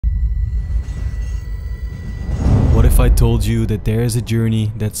I told you that there is a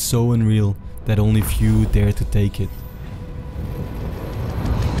journey that's so unreal that only few dare to take it?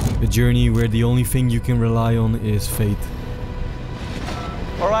 A journey where the only thing you can rely on is fate.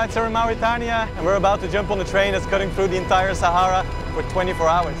 Alright, so we're in Mauritania and we're about to jump on the train that's cutting through the entire Sahara for 24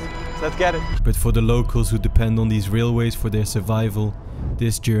 hours. So let's get it. But for the locals who depend on these railways for their survival,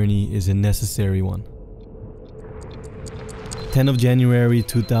 this journey is a necessary one. 10th of January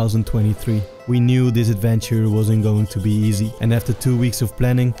 2023. We knew this adventure wasn't going to be easy, and after 2 weeks of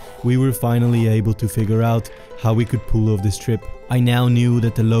planning, we were finally able to figure out how we could pull off this trip. I now knew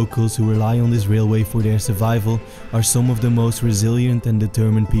that the locals who rely on this railway for their survival are some of the most resilient and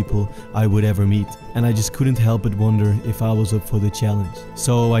determined people I would ever meet, and I just couldn't help but wonder if I was up for the challenge.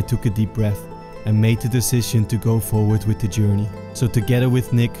 So I took a deep breath and made the decision to go forward with the journey. So together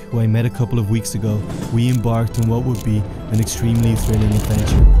with Nick, who I met a couple of weeks ago, we embarked on what would be an extremely thrilling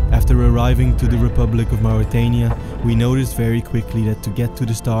adventure. After arriving to the Republic of Mauritania, we noticed very quickly that to get to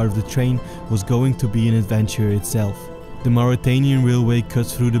the start of the train was going to be an adventure itself. The Mauritanian railway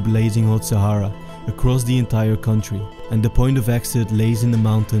cuts through the blazing hot Sahara, across the entire country, and the point of exit lays in the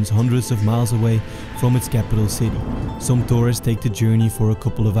mountains hundreds of miles away from its capital city. Some tourists take the journey for a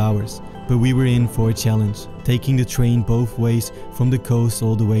couple of hours, but we were in for a challenge, taking the train both ways from the coast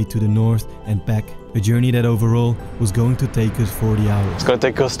all the way to the north and back. A journey that overall was going to take us 40 hours. It's going to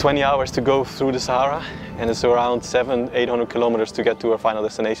take us 20 hours to go through the Sahara, and it's around 700-800 kilometers to get to our final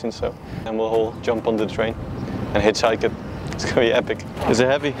destination. So, and we'll all jump on the train and hitchhike it. It's going to be epic. Is it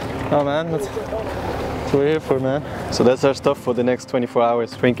heavy? Oh man, that's what we're here for, man. So that's our stuff for the next 24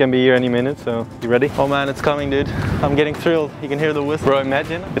 hours. Train can be here any minute, so you ready? Oh man, it's coming, dude. I'm getting thrilled. You can hear the whistle. Bro,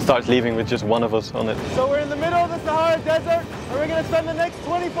 imagine it starts leaving with just one of us on it. So we're in the middle of the Sahara Desert, and we're going to spend the next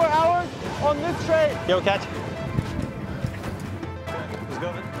 24 hours on this train. Yo, catch. Let's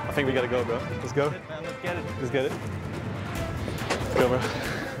go, man. I think we gotta go, bro. Let's go. Man, let's get it. Let's get it. Let's go, bro.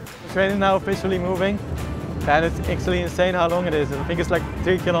 The train is now officially moving, and it's actually insane how long it is. I think it's like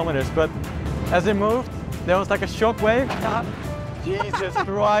 3 kilometers, but as it moved, there was like a shock wave. Jesus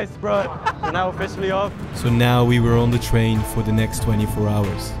Christ, bro. We're now officially off. So now we were on the train for the next 24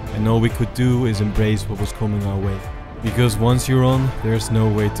 hours, and all we could do is embrace what was coming our way. Because once you're on, there's no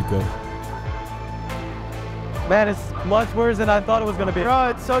way to go. Man, it's much worse than I thought it was gonna be. Bro,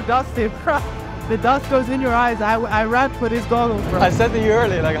 it's so dusty, bro. The dust goes in your eyes. I ran for these goggles, bro. I said to you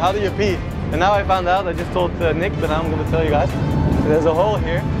earlier, like, how do you pee? And now I found out, I just told Nick, but now I'm gonna tell you guys. So there's a hole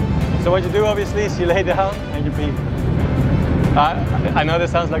here. So what you do, obviously, is you lay down and you pee. I know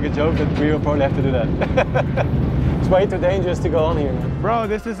this sounds like a joke, but we will probably have to do that. It's way too dangerous to go on here, man. Bro,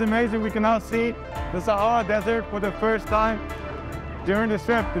 this is amazing. We can now see the Sahara Desert for the first time during this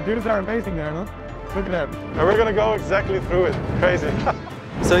trip. The views are amazing there, no? Look at that. And we're gonna go exactly through it. Crazy.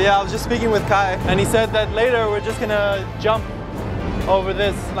 So yeah, I was just speaking with Kai, and he said that later we're just gonna jump over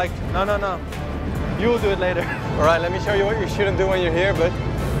this. Like, no. You'll do it later. All right, let me show you what you shouldn't do when you're here, but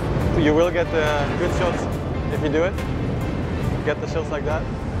you will get the good shots if you do it. Get the shots like that.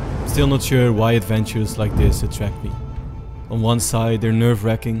 Still not sure why adventures like this attract me. On one side they're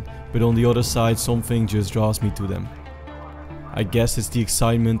nerve-wracking, but on the other side something just draws me to them. I guess it's the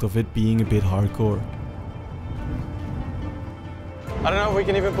excitement of it being a bit hardcore. I don't know if we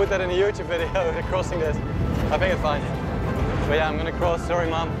can even put that in a YouTube video, crossing this. I think it's fine. But yeah, I'm gonna cross. Sorry,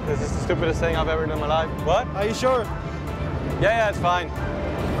 Mom. This is the stupidest thing I've ever done in my life. What? Are you sure? Yeah, it's fine.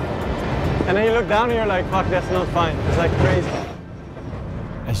 And then you look down and you're like, fuck, that's not fine. It's like crazy.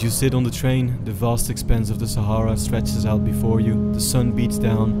 As you sit on the train, the vast expanse of the Sahara stretches out before you, the sun beats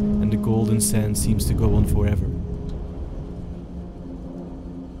down and the golden sand seems to go on forever.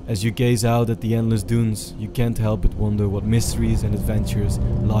 As you gaze out at the endless dunes, you can't help but wonder what mysteries and adventures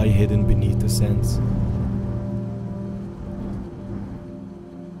lie hidden beneath the sands.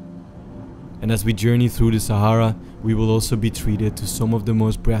 And as we journey through the Sahara, we will also be treated to some of the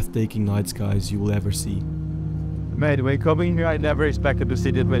most breathtaking night skies you will ever see. Mate, when coming here, I never expected to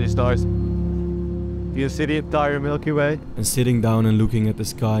see this many stars. You see the entire Milky Way. And sitting down and looking at the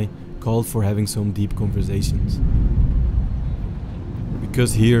sky called for having some deep conversations.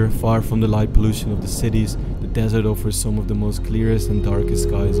 Because here, far from the light pollution of the cities, the desert offers some of the most clearest and darkest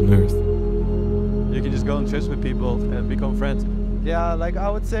skies on Earth. You can just go on trips with people and become friends. Yeah, like I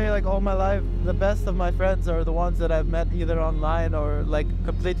would say, like all my life, the best of my friends are the ones that I've met either online or like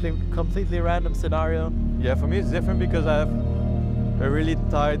completely random scenario. Yeah, for me it's different because I have a really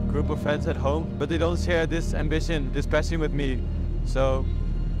tight group of friends at home, but they don't share this ambition, this passion with me. So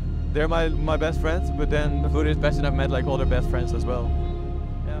they're my best friends, but then through this passion I've met like all their best friends as well.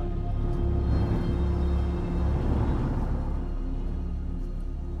 Yeah.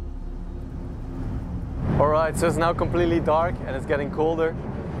 Alright, so it's now completely dark and it's getting colder.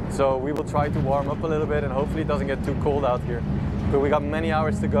 So we will try to warm up a little bit and hopefully it doesn't get too cold out here. But we got many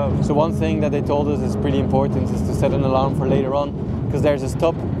hours to go. So one thing that they told us is pretty important is to set an alarm for later on, because there's a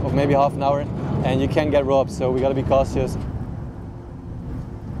stop of maybe half an hour and you can get robbed, so we gotta be cautious.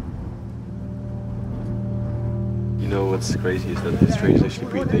 You know what's crazy is that this train is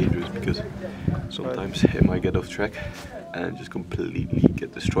actually pretty dangerous, because sometimes it might get off track and just completely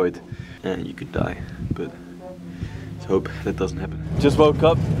get destroyed and you could die. But let's hope that doesn't happen. Just woke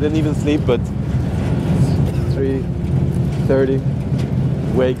up, didn't even sleep, but 3:30,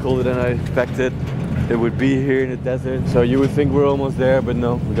 way colder than I expected. It would be here in the desert, so you would think we're almost there, but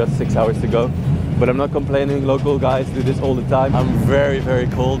no, we got 6 hours to go. But I'm not complaining, local guys do this all the time. I'm very, very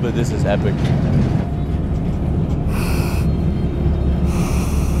cold, but this is epic.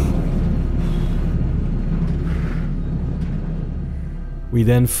 We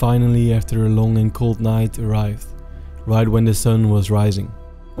then finally, after a long and cold night, arrived, right when the sun was rising.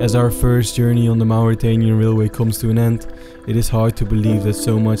 As our first journey on the Mauritanian railway comes to an end, it is hard to believe that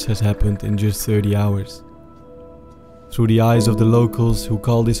so much has happened in just 30 hours. Through the eyes of the locals, who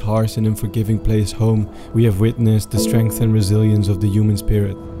call this harsh and unforgiving place home, we have witnessed the strength and resilience of the human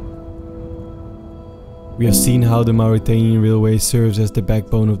spirit. We have seen how the Mauritanian railway serves as the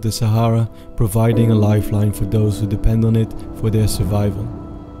backbone of the Sahara, providing a lifeline for those who depend on it for their survival.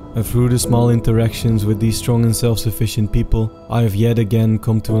 And through the small interactions with these strong and self-sufficient people, I have yet again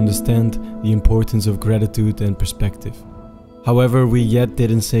come to understand the importance of gratitude and perspective. However, we yet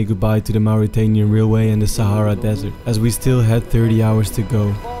didn't say goodbye to the Mauritanian railway and the Sahara Desert, as we still had 30 hours to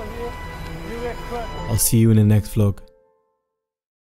go. I'll see you in the next vlog.